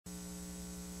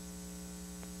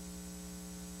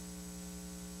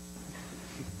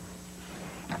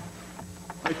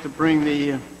like to bring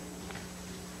the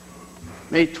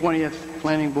May 20th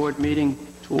Planning Board meeting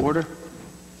to order.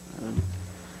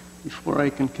 Before I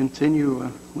can continue,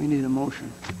 we need a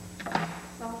motion.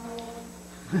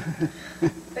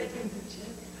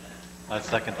 I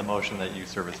second the motion that you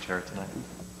serve as chair tonight.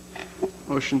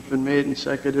 Motion's been made and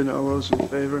seconded. All those in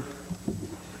favor?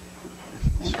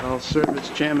 So I'll serve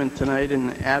as chairman tonight in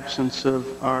the absence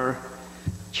of our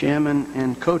chairman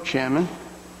and co-chairman.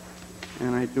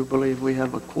 And I do believe we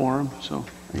have a quorum, so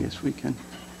I guess we can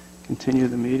continue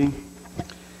the meeting.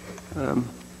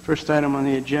 First item on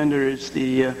the agenda is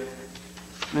the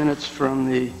minutes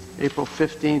from the April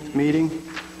 15th meeting.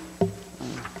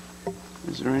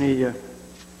 Is there any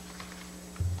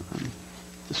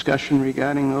discussion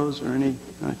regarding those, or any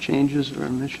changes or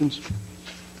omissions?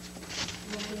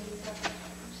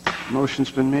 Motion's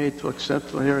been made to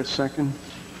accept. Do I hear a second?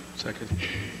 Second.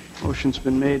 Motion's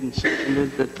been made and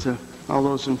seconded that all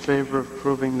those in favor of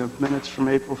approving the minutes from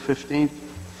April 15th,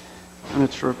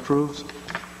 minutes are approved.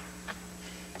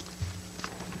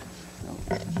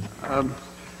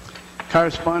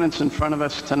 Correspondence in front of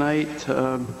us tonight.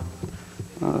 A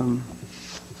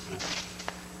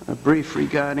brief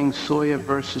regarding Sawyer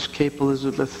versus Cape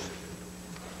Elizabeth,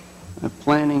 a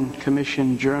Planning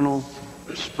Commission Journal,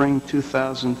 Spring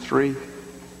 2003,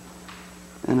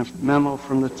 and a memo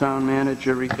from the town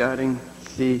manager regarding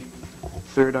the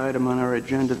third item on our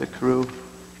agenda, the Carew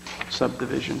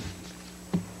subdivision.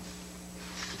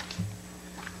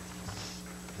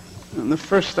 And the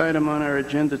first item on our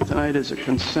agenda tonight is a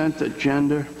consent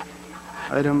agenda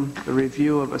item, the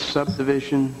review of a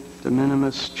subdivision de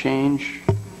minimis change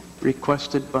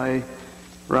requested by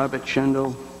Robert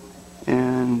Schendel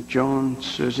and Joan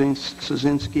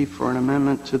Szynski for an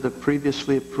amendment to the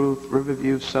previously approved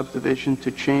Riverview subdivision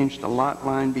to change the lot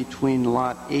line between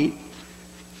Lot 8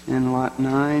 and Lot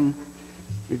 9,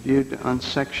 reviewed on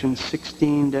Section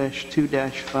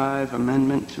 16-2-5,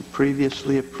 amendment to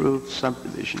previously approved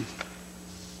subdivision.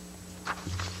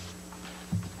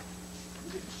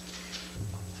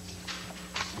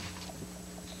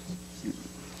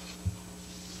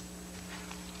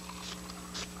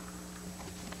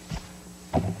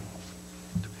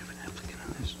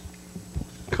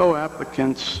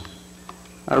 Co-applicants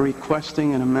are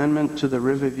requesting an amendment to the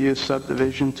Riverview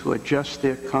subdivision to adjust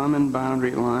their common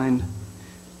boundary line,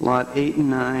 Lot 8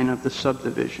 and 9 of the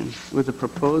subdivision. With the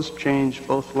proposed change,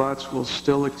 both lots will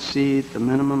still exceed the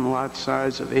minimum lot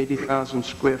size of 80,000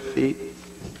 square feet.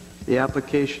 The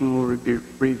application will be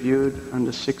reviewed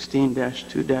under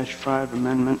 16-2-5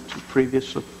 amendment to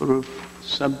previous approved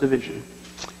subdivision.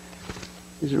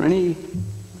 Is there any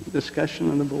discussion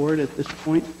on the board at this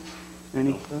point?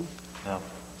 Any thought? No.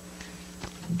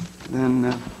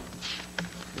 Then,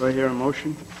 do I hear a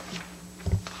motion?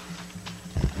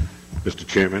 Mr.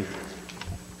 Chairman,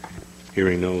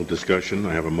 hearing no discussion,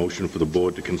 I have a motion for the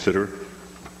board to consider.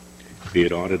 Be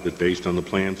it ordered that based on the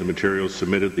plans and materials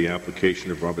submitted, the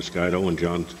application of Robert Schendel and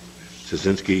John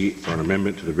Szynski for an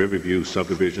amendment to the Riverview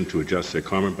subdivision to adjust their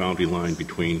common boundary line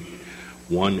between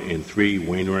 1 and 3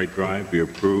 Wainwright Drive be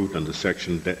approved under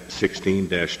Section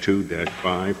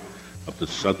 16-2-5 of the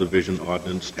subdivision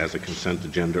ordinance as a consent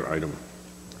agenda item.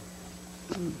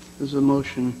 There's a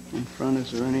motion in front.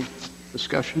 Is there any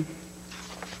discussion?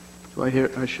 Do I hear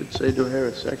a second?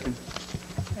 Second.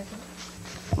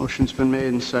 Motion's been made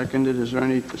and seconded. Is there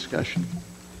any discussion?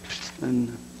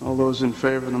 And all those in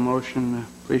favor of the motion,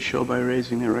 please show by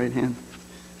raising their right hand.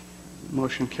 The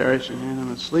motion carries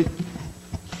unanimously.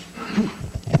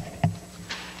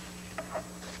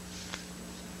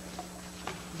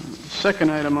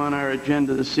 Second item on our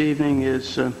agenda this evening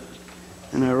is,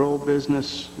 in our old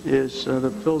business, is the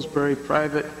Pillsbury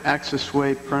private access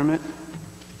way permit.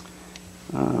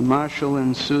 Marshall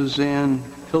and Suzanne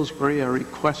Pillsbury are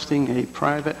requesting a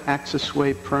private access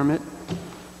way permit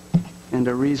and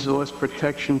a resource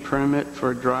protection permit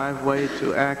for a driveway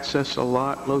to access a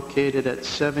lot located at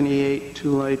 78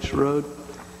 Two Lights Road.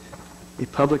 A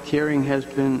public hearing has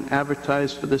been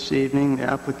advertised for this evening. The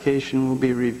application will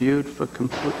be reviewed for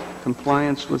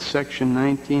compliance with Section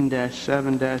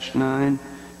 19-7-9,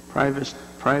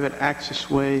 private access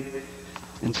way,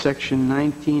 and Section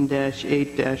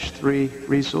 19-8-3,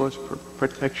 resource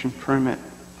protection permit.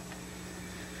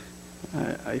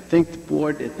 I think the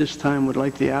board at this time would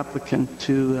like the applicant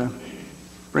to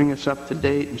bring us up to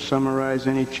date and summarize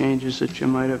any changes that you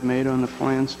might have made on the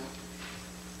plans.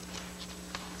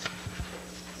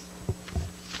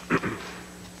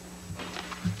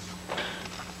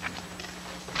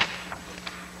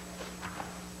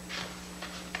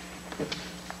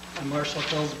 Marshall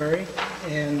Pillsbury,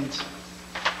 and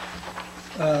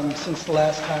since the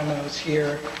last time I was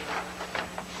here,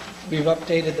 We've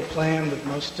updated the plan with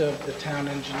most of the town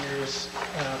engineer's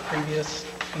previous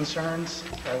concerns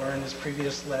that were in his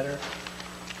previous letter.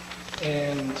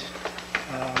 And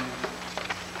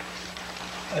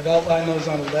I've outlined those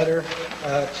on a letter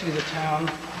to the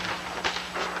town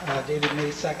dated May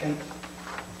 2nd.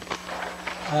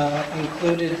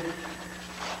 Included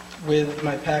with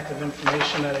my pack of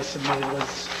information that I submitted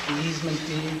was the easement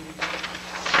deed,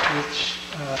 which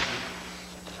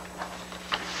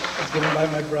was given by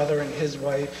my brother and his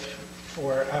wife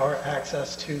for our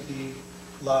access to the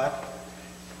lot,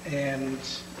 and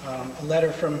a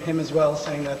letter from him as well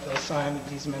saying that they'll sign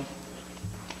the easement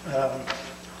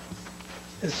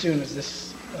as soon as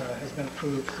this has been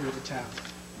approved through the town.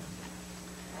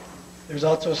 There's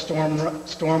also a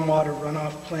stormwater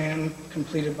runoff plan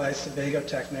completed by Sebago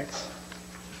Technics,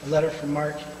 a letter from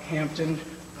Mark Hampton,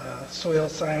 soil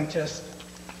scientist,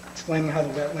 explaining how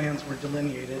the wetlands were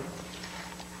delineated.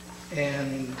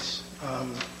 And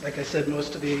like I said,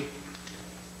 most of the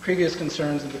previous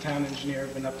concerns of the town engineer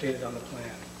have been updated on the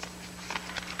plan.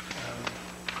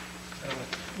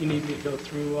 You need me to go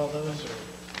through all those? Or?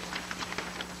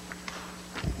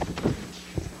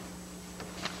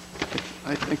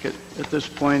 I think at this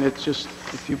point, it's just,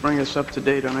 if you bring us up to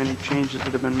date on any changes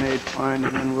that have been made, fine,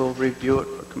 and then we'll review it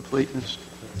for completeness.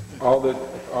 All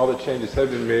the changes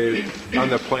have been made on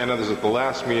the plan others at the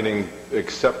last meeting,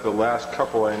 except the last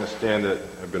couple, I understand, that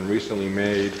have been recently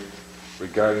made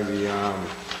regarding the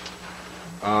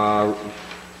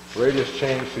radius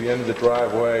change to the end of the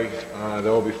driveway. That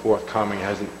will be forthcoming.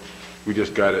 We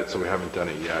just got it, so we haven't done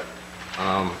it yet.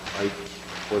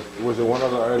 Was there one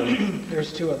other item?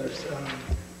 There's two others.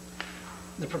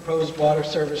 The proposed water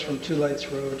service from Two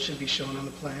Lights Road should be shown on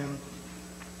the plan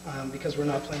because we're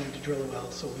not planning to drill a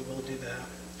well, so we will do that.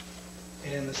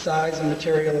 And the size and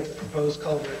material of the proposed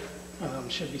culvert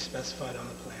should be specified on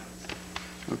the plan.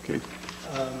 Okay.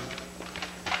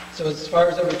 So as far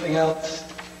as everything else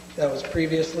that was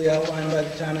previously outlined by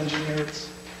the town engineer,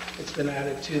 it's been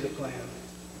added to the plan.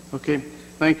 Okay.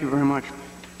 Thank you very much.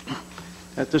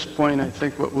 At this point, I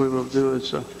think what we will do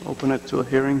is open it to a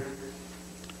hearing.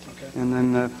 Okay. And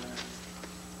then at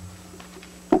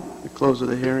the close of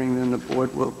the hearing, then the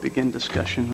board will begin discussion